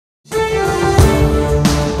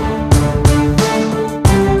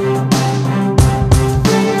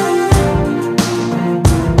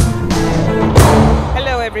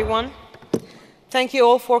Thank you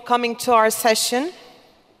all for coming to our session.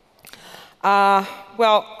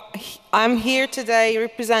 I'm here today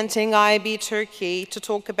representing IAB Turkey to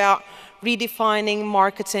talk about redefining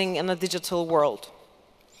marketing in a digital world.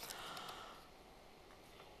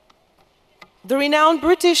 The renowned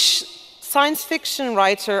British science fiction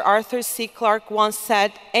writer Arthur C. Clarke once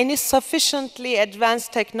said, "Any sufficiently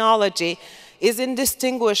advanced technology is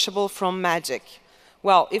indistinguishable from magic."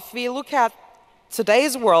 Well, if we look at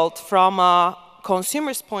today's world from a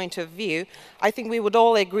consumer's point of view, I think we would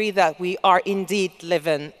all agree that we are indeed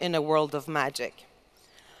living in a world of magic.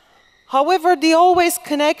 However, the always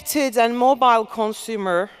connected and mobile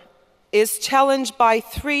consumer is challenged by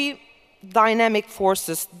three dynamic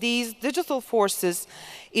forces. These digital forces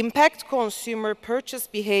impact consumer purchase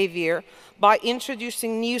behavior by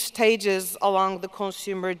introducing new stages along the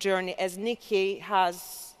consumer journey, as Nikki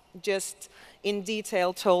has just in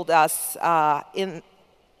detail told us in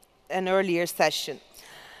an earlier session.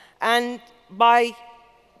 And by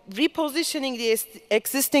repositioning the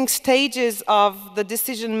existing stages of the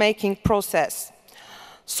decision-making process,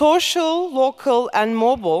 social, local, and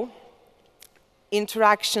mobile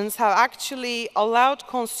interactions have actually allowed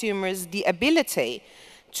consumers the ability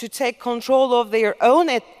to take control of their own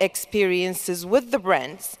experiences with the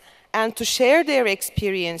brands and to share their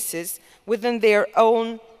experiences within their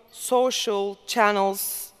own social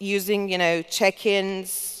channels using,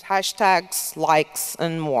 check-ins, hashtags, likes,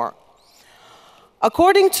 and more.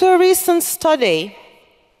 According to a recent survey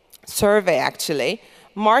actually,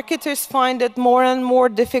 marketers find it more and more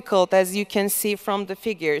difficult, as you can see from the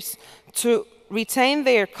figures, to retain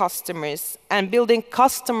their customers, and building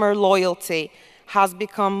customer loyalty has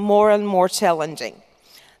become more and more challenging.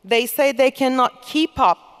 They say they cannot keep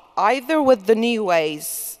up either with the new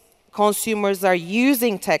ways consumers are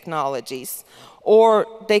using technologies, or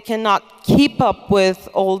they cannot keep up with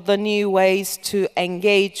all the new ways to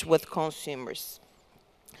engage with consumers.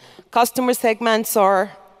 Customer segments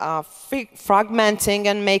are fragmenting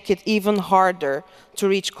and make it even harder to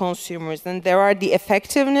reach consumers, and there are the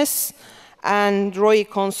effectiveness and ROI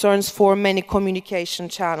concerns for many communication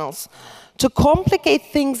channels. To complicate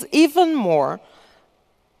things even more,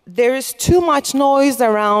 there is too much noise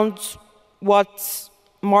around what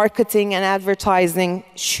marketing and advertising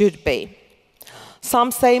should be.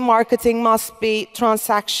 Some say marketing must be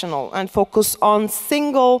transactional and focus on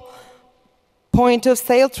single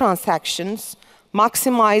point-of-sale transactions,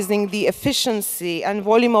 maximizing the efficiency and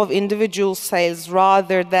volume of individual sales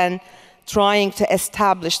rather than trying to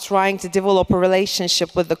develop a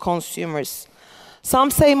relationship with the consumers.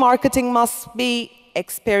 Some say marketing must be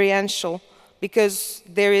experiential because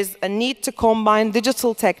there is a need to combine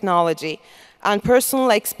digital technology and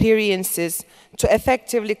personal experiences to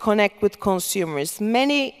effectively connect with consumers.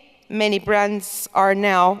 Many brands are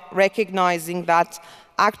now recognizing that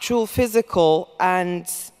actual physical and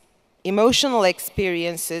emotional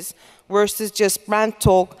experiences versus just brand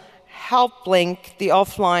talk help link the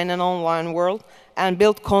offline and online world and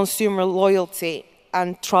build consumer loyalty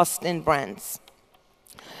and trust in brands.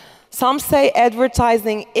 Some say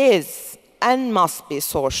advertising is and must be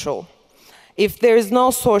social. If there is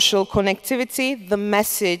no social connectivity, the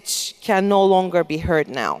message can no longer be heard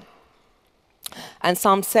now. And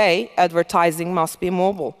some say advertising must be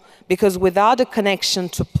mobile, because without a connection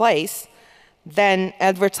to place, then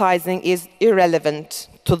advertising is irrelevant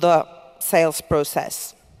to the sales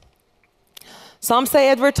process. Some say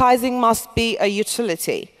advertising must be a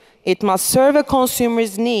utility. It must serve a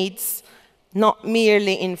consumer's needs, not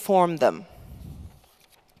merely inform them.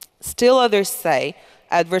 Still others say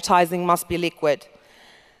advertising must be liquid.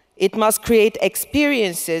 It must create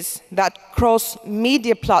experiences that cross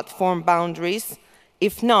media platform boundaries.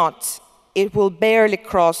 If not, it will barely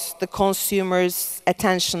cross the consumer's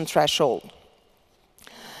attention threshold.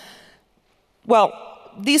 Well,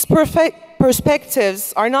 these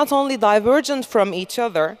perspectives are not only divergent from each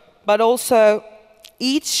other, but also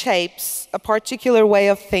each shapes a particular way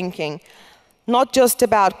of thinking, not just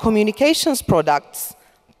about communications products,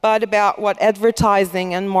 but about what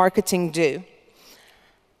advertising and marketing do.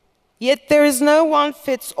 Yet there is no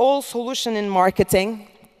one-fits-all solution in marketing,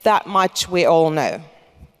 that much we all know.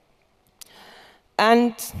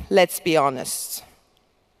 And let's be honest,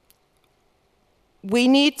 we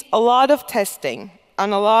need a lot of testing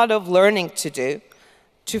and a lot of learning to do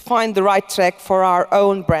to find the right track for our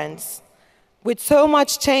own brands. With so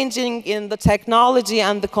much changing in the technology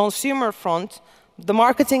and the consumer front, the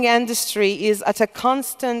marketing industry is at a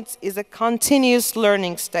continuous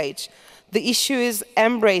learning stage. The issue is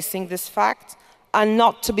embracing this fact and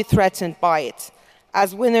not to be threatened by it,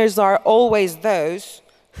 as winners are always those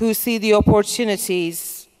who see the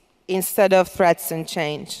opportunities instead of threats and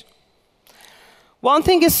change. One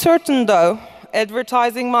thing is certain, though,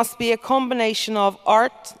 advertising must be a combination of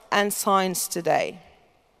art and science today,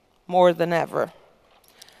 more than ever.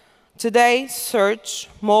 Today, search,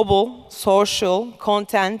 mobile, social,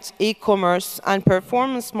 content, e-commerce, and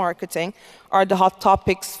performance marketing are the hot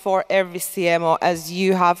topics for every CMO, as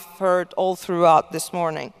you have heard all throughout this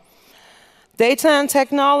morning. Data and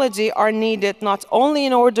technology are needed not only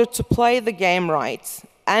in order to play the game right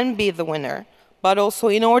and be the winner, but also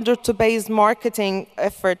in order to base marketing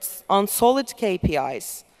efforts on solid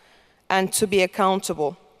KPIs and to be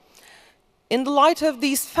accountable. In the light of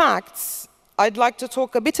these facts, I'd like to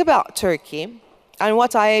talk a bit about Turkey and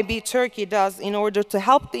what IAB Turkey does in order to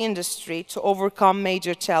help the industry to overcome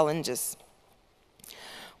major challenges.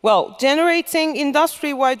 Well, generating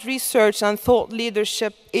industry-wide research and thought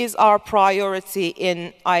leadership is our priority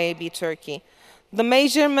in IAB Turkey. The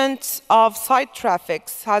measurement of site traffic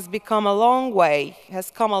has come a long way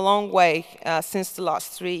since the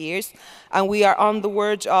last 3 years, and we are on the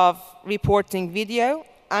verge of reporting video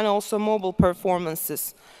and also mobile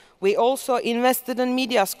performances. We also invested in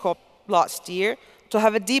Mediascope last year to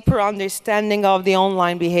have a deeper understanding of the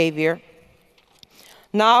online behavior.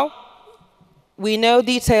 Now, we know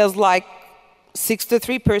details like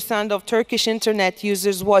 63% of Turkish internet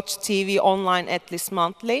users watch TV online at least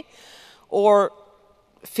monthly, or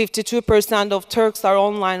 52% of Turks are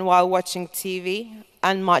online while watching TV,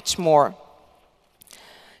 and much more.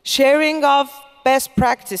 Sharing of best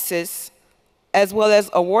practices, as well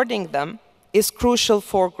as awarding them, is crucial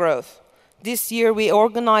for growth. This year, we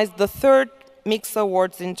organized the 3rd Mix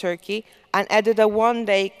Awards in Turkey and added a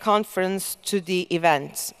one-day conference to the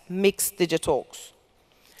event, Mix Digitalks.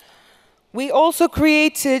 We also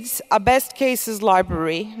created a best cases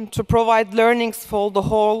library to provide learnings for the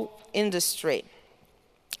whole industry.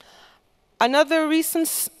 Another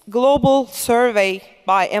recent global survey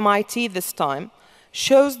by MIT this time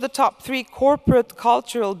shows the top 3 corporate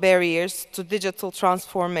cultural barriers to digital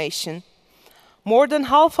transformation. More than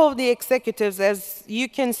half of the executives, as you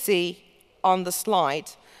can see on the slide,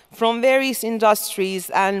 from various industries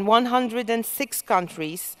and 106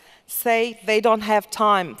 countries say they don't have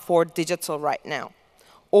time for digital right now,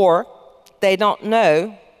 or they don't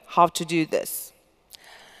know how to do this.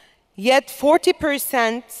 Yet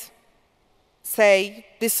 40% say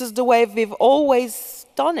this is the way we've always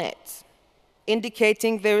done it,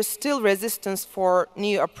 indicating there is still resistance for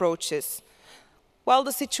new approaches. Well,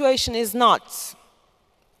 the situation is not,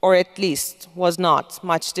 or at least was not,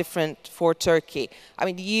 much different for Turkey. I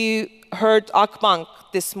mean, you heard Akbank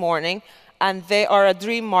this morning, and they are a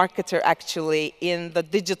dream marketer, actually, in the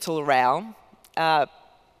digital realm. I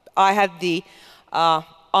had the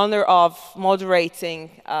honor of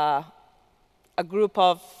moderating a group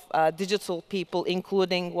of digital people,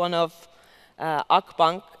 including one of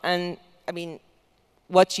Akbank, and I mean,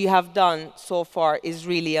 what you have done so far is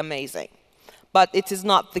really amazing. But it is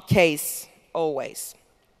not the case always.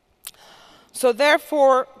 So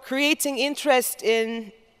therefore, creating interest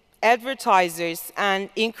in advertisers and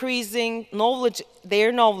increasing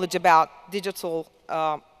their knowledge about digital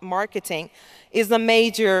marketing is a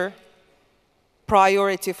major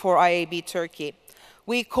priority for IAB Turkey.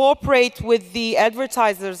 We cooperate with the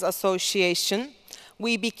Advertisers Association.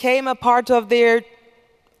 We became a part of their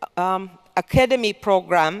academy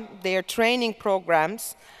program, their training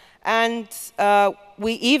programs, and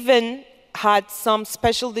we even had some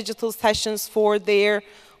special digital sessions for their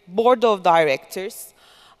board of directors.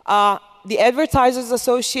 The Advertisers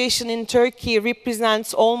Association in Turkey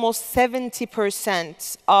represents almost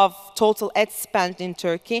 70% of total ad spend in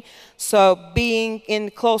Turkey, so being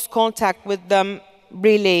in close contact with them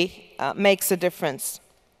really makes a difference.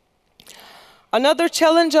 Another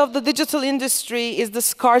challenge of the digital industry is the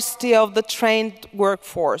scarcity of the trained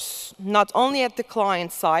workforce, not only at the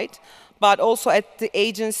client side, but also at the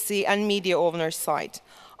agency and media owner side.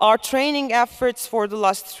 Our training efforts for the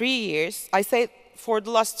last 3 years, I say for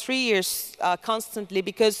the last 3 years constantly,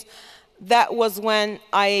 because that was when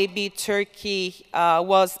IAB Turkey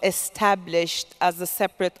was established as a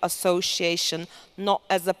separate association, not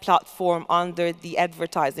as a platform under the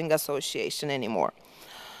Advertising Association anymore.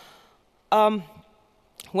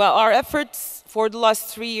 Well, our efforts for the last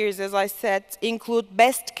 3 years, as I said, include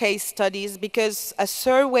best case studies, because a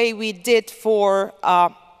survey we did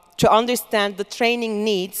to understand the training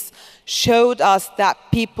needs showed us that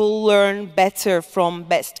people learn better from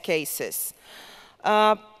best cases.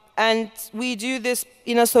 And we do this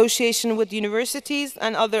in association with universities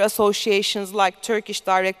and other associations like Turkish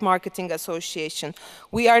Direct Marketing Association.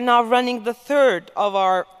 We are now running the 3rd of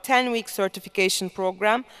our 10-week certification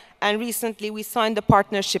program, And recently, we signed a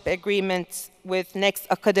partnership agreement with Next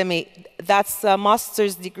Academy. That's a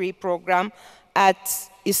master's degree program at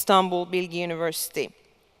Istanbul Bilgi University.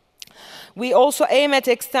 We also aim at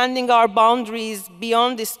extending our boundaries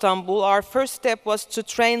beyond Istanbul. Our first step was to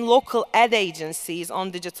train local ad agencies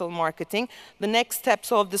on digital marketing. The next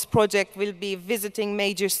steps of this project will be visiting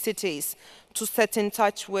major cities to get in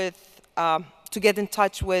touch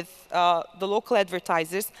with the local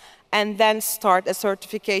advertisers, and then start a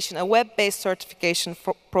certification, a web-based certification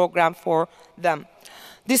program for them.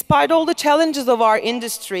 Despite all the challenges of our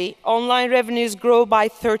industry, online revenues grow by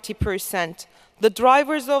 30%. The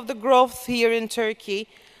drivers of the growth here in Turkey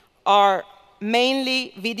are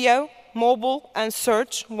mainly video, mobile, and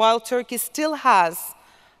search, while Turkey still has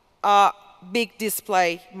a big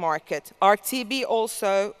display market. Our TV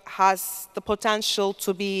also has the potential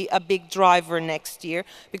to be a big driver next year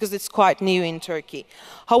because it's quite new in Turkey.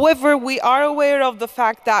 However, we are aware of the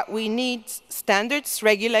fact that we need standards,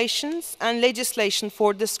 regulations, and legislation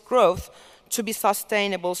for this growth to be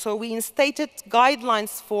sustainable. So we instated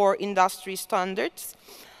guidelines for industry standards,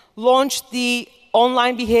 launched the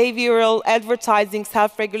online behavioral advertising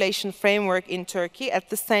self-regulation framework in Turkey at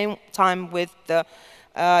the same time with the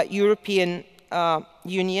European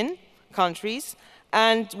Union countries,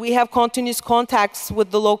 and we have continuous contacts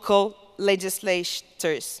with the local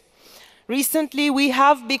legislators. Recently, we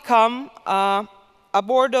have become a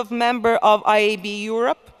board of member of IAB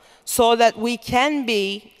Europe so that we can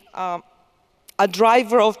be a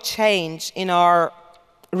driver of change in our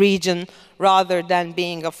region rather than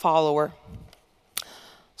being a follower.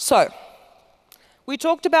 So, we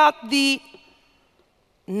talked about the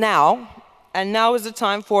now, and now is the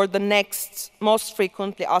time for the next most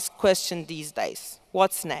frequently asked question these days.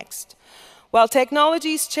 What's next? Well,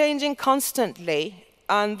 technology is changing constantly,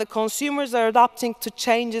 and the consumers are adapting to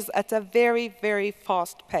changes at a very, very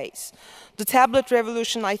fast pace. The tablet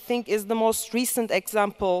revolution, I think, is the most recent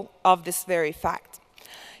example of this very fact.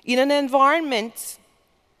 In an environment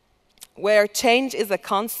where change is a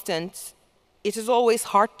constant, it is always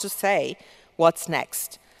hard to say what's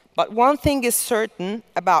next. But one thing is certain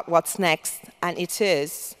about what's next, and it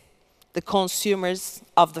is the consumers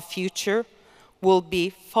of the future will be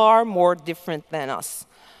far more different than us.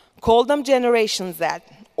 Call them Generation Z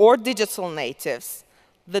or digital natives.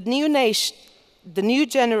 The new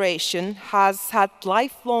generation has had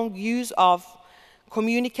lifelong use of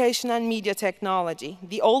communication and media technology.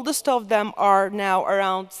 The oldest of them are now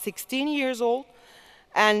around 16 years old,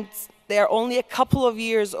 and they are only a couple of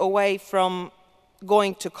years away from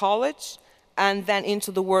going to college and then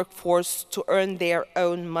into the workforce to earn their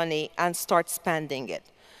own money and start spending it.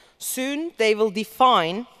 Soon, they will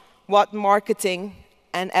define what marketing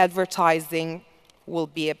and advertising will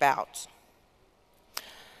be about.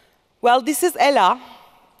 Well, this is Ella.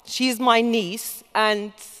 She's my niece,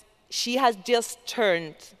 and she has just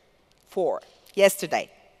turned 4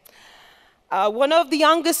 yesterday. One of the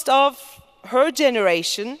youngest of her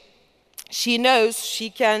generation. She knows she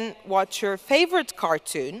can watch her favorite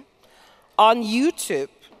cartoon on YouTube,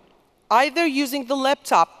 either using the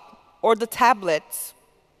laptop or the tablet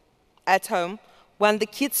at home when the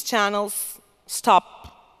kids' channels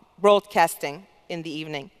stop broadcasting in the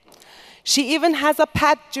evening. She even has a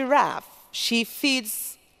pet giraffe she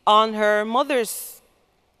feeds on her mother's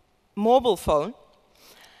mobile phone.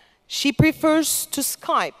 She prefers to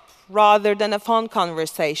Skype rather than a phone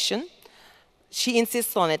conversation. She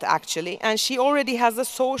insists on it, actually, and she already has a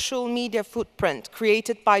social media footprint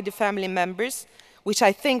created by the family members, which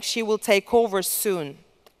I think she will take over soon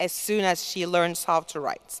as she learns how to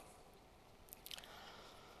write.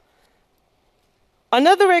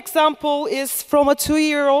 Another example is from a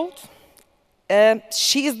 2-year-old.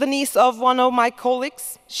 She is the niece of one of my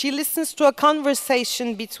colleagues. She listens to a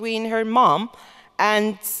conversation between her mom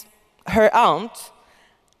and her aunt.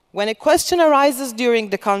 When a question arises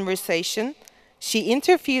during the conversation, she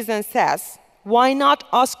interferes and says, "Why not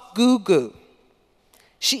ask Google?"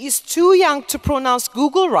 She is too young to pronounce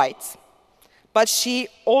Google right, but she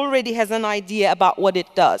already has an idea about what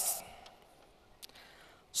it does.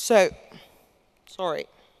 So, sorry.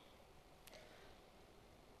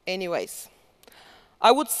 Anyways,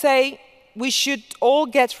 I would say we should all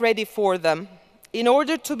get ready for them. In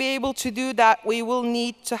order to be able to do that, we will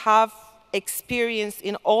need to have experience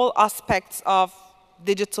in all aspects of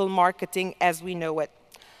digital marketing as we know it.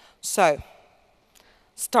 So,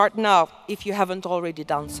 start now if you haven't already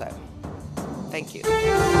done so. Thank you.